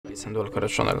And welcome to the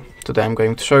channel. Today I'm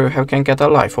going to show you how you can get a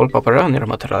live wallpaper on your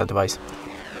Motorola device.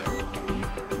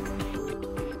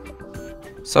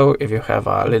 So if you have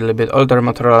a little bit older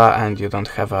Motorola and you don't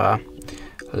have a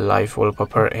live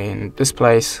wallpaper in this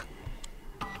place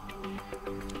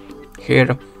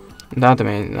here, that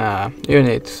means you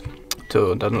need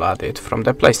to download it from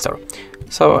the Play Store.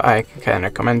 So I can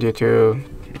recommend you to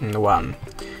one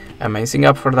amazing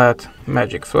app for that,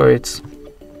 Magic Fluids.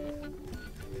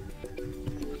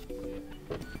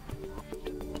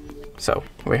 So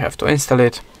we have to install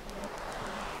it,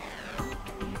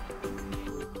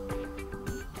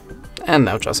 and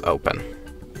now just open.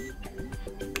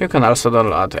 You can also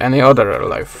download any other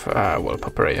live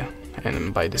wallpaper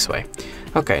by this way.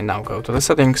 Okay, now go to the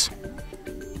settings,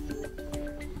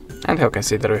 and you can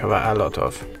see that we have a lot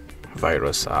of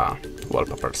various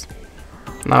wallpapers.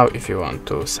 Now if you want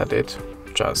to set it,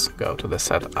 just go to the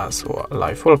set as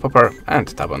live wallpaper and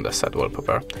tap on the set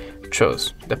wallpaper.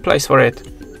 Choose the place for it,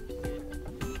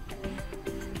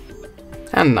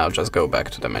 and now just go back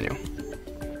to the menu.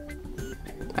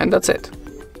 And that's it.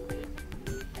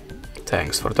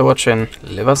 Thanks for the watching,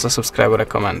 leave us a subscribe or a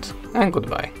comment, and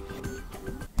goodbye.